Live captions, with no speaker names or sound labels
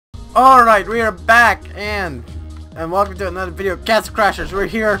Alright, we are back and welcome to another video of Cats Crashers. We're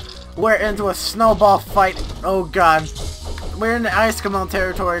here, we're into a snowball fight. Oh god. We're in the Eskimo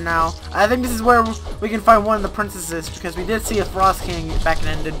territory now. I think this is where we can find one of the princesses because we did see a Frost King back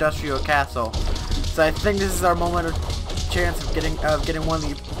in the Industrial Castle. So I think this is our moment of chance of getting one of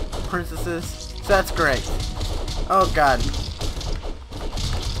the princesses. So that's great. Oh god.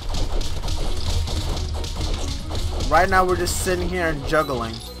 Right now we're just sitting here and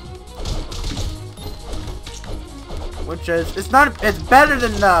juggling. Which is, it's better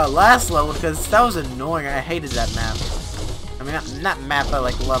than the last level because that was annoying. I hated that map. I mean, not map, but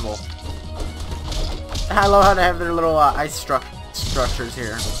like level. I love how they have their little ice structures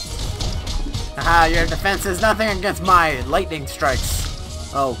here. Aha, your defense is nothing against my lightning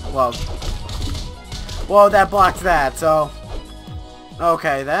strikes. Oh, well. Well, that blocks that, so.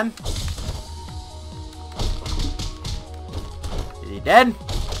 Okay, then. Is he dead?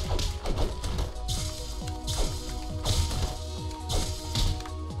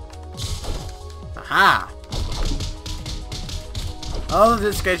 Aha! Oh,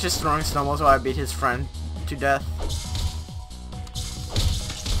 this guy's just throwing snowballs while I beat his friend to death.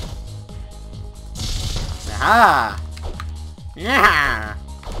 Aha! Yeah!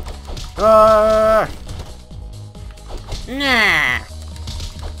 Nah!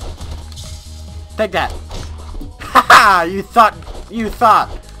 Take that! Haha! You thought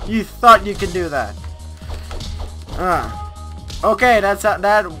you could do that. Okay, that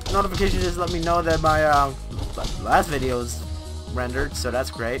notification just let me know that my last video is rendered, so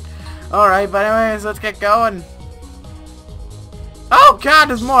that's great. Alright, but anyways, let's get going. Oh god,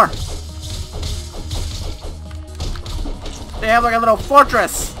 there's more! They have like a little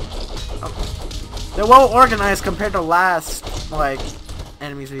fortress! They're well organized compared to last, like,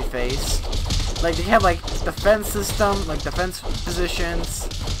 enemies we faced. Like, they have like defense system, like defense positions.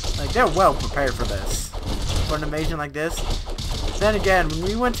 Like, they're well prepared for this. For an invasion like this. Then again, when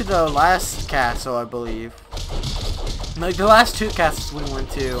we went to the last castle, I believe, like the last two castles we went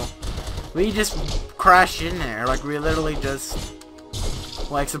to, we just crashed in there. Like, we literally just,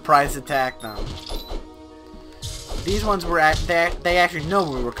 like, surprise attacked them. These ones were, they actually know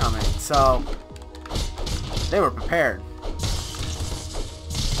we were coming, so they were prepared.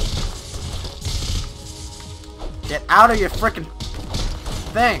 Get out of your frickin'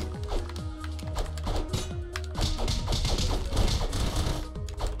 thing!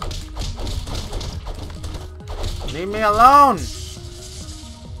 Leave me alone!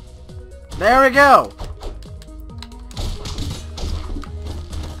 There we go!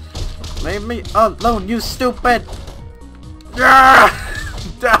 Leave me alone, you stupid! Die!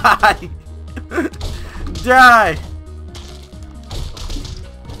 Die!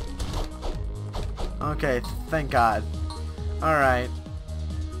 Okay, thank God. Alright.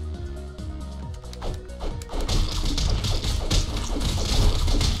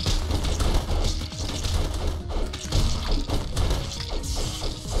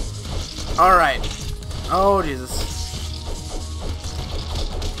 Alright. Oh, Jesus.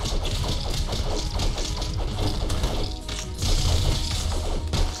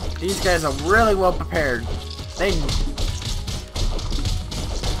 These guys are really well prepared. They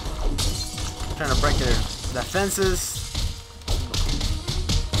trying to break their defenses.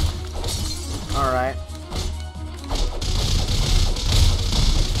 Alright.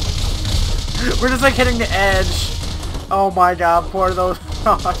 We're just like hitting the edge. Oh my god, poor those.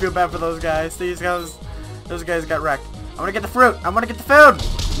 Oh, I feel bad for those guys. Those guys got wrecked. I want to get the fruit. I want to get the food.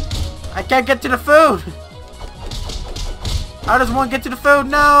 I can't get to the food. I just want to get to the food.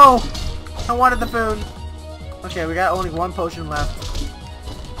 No, I wanted the food. Okay, we got only one potion left.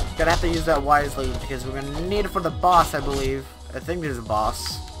 Gonna have to use that wisely because we're gonna need it for the boss, I believe. I think there's a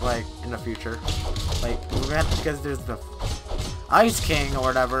boss, like, in the future. Like, we're gonna have to, because there's the Ice King or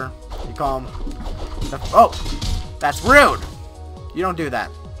whatever you call him. Oh, that's rude. You don't do that.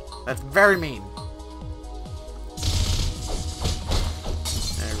 That's very mean.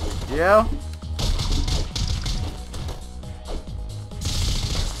 There we go.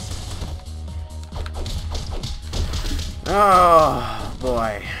 Oh,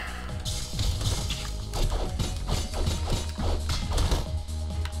 boy.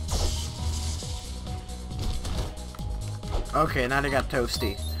 Okay, now they got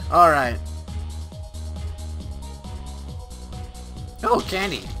toasty. Alright. Oh,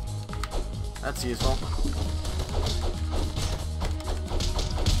 candy. That's useful.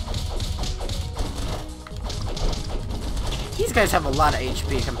 These guys have a lot of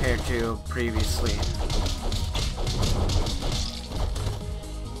HP compared to previously.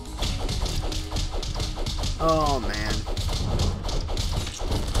 Oh man.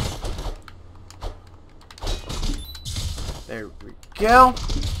 There we go.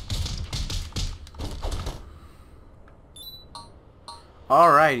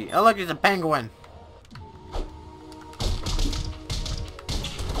 Alrighty. Oh look, it's a penguin.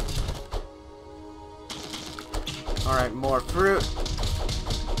 Alright, more fruit.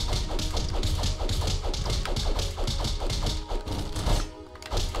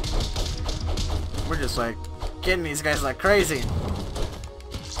 We're just like getting these guys like crazy.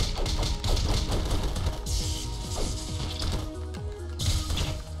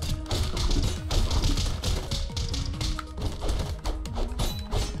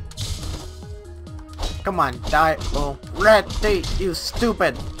 Come on, die already, you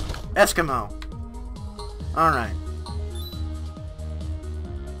stupid Eskimo. Alright.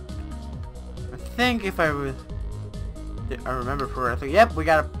 I think if I remember correctly, yep, we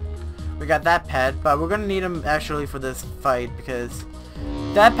got that pet, but we're gonna need him actually for this fight because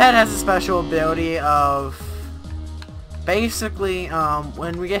that pet has a special ability of basically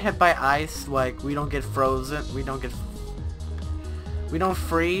when we get hit by ice, like we don't get frozen, we don't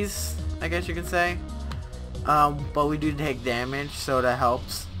freeze, I guess you can say. But we do take damage, so that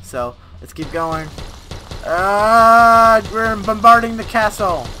helps. So let's keep going. We're bombarding the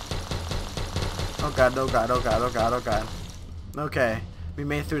castle. Oh god, oh god, oh god, oh god, oh god. Okay, we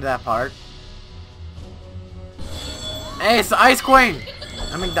made it through that part. Hey, it's the Ice Queen!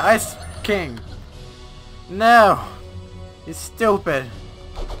 I mean the Ice King. No! He's stupid.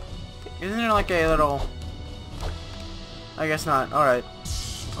 Isn't there like a little... I guess not. Alright.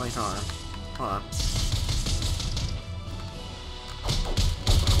 Wait, hold on. Hold on.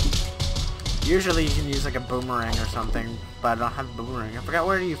 Usually you can use like a boomerang or something, but I don't have a boomerang. I forgot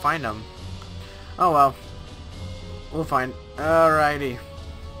where do you find them. Oh well. We'll find. Alrighty.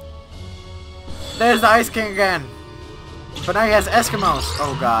 There's the Ice King again. But now he has Eskimos.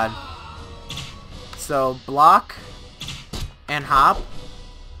 Oh god. So block and hop.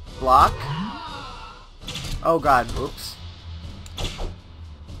 Block. Oh god. Oops.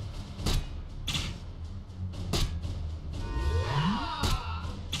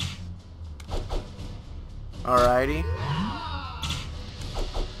 Alrighty.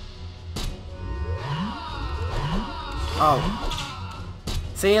 Oh.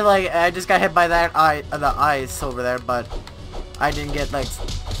 See, like, I just got hit by that the ice over there, but I didn't get, like,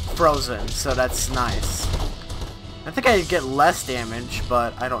 frozen, so that's nice. I think I get less damage,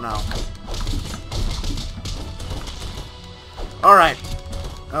 but I don't know. Alright.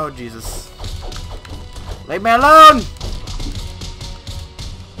 Oh, Jesus. Leave me alone!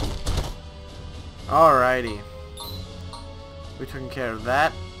 Alrighty. We took care of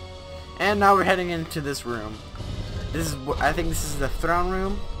that. And now we're heading into this room. This is, I think this is the throne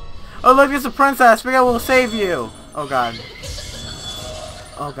room. Oh look, there's a princess! We will save you! Oh god.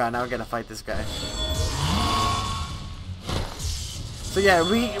 Oh god, now we gotta fight this guy. So yeah,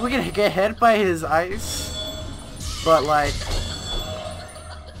 we can get hit by his ice. But like...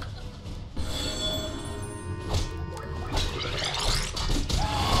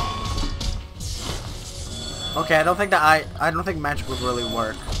 Okay, I don't think that I don't think magic would really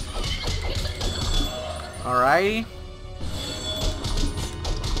work. Alrighty.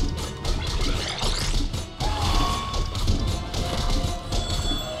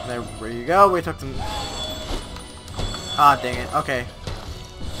 There you go. We took some. Ah, dang it. Okay.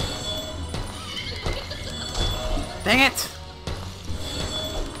 Dang it!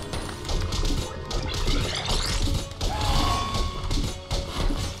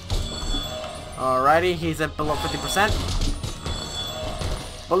 Alrighty, he's at below 50%.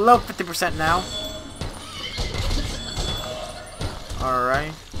 Below 50% now.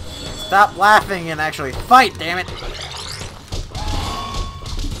 Alright. Stop laughing and actually fight, damn it!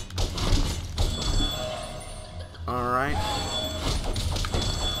 Alright.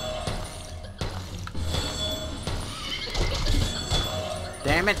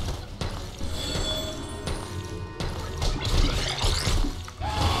 Damn it!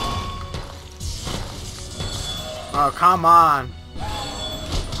 Oh, come on!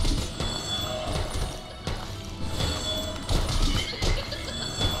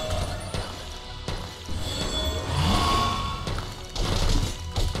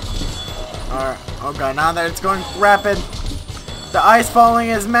 Alright, oh god, now that it's going rapid, the ice falling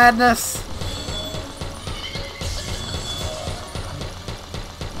is madness!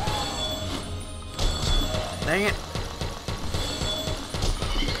 Dang it!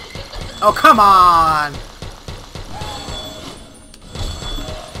 Oh, come on!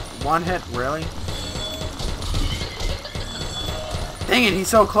 One hit, really? Dang it, he's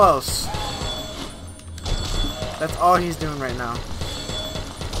so close. That's all he's doing right now.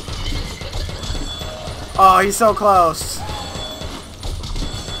 Oh, he's so close.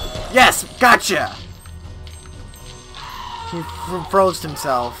 Yes, gotcha! He froze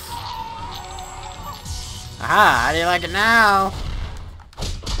himself. Aha, how do you like it now?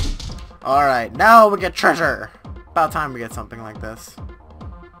 Alright, now we get treasure. About time we get something like this.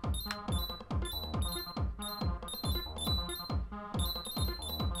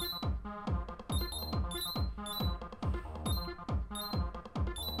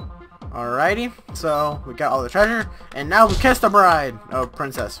 Alrighty, so we got all the treasure, and now we kiss the bride. Oh,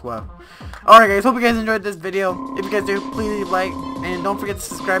 princess, whoa. Alright guys, hope you guys enjoyed this video. If you guys do, please leave a like, and don't forget to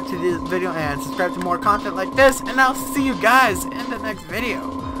subscribe to this video, and subscribe to more content like this, and I'll see you guys in the next video.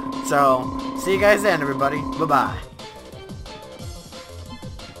 So, see you guys then, everybody. Bye-bye.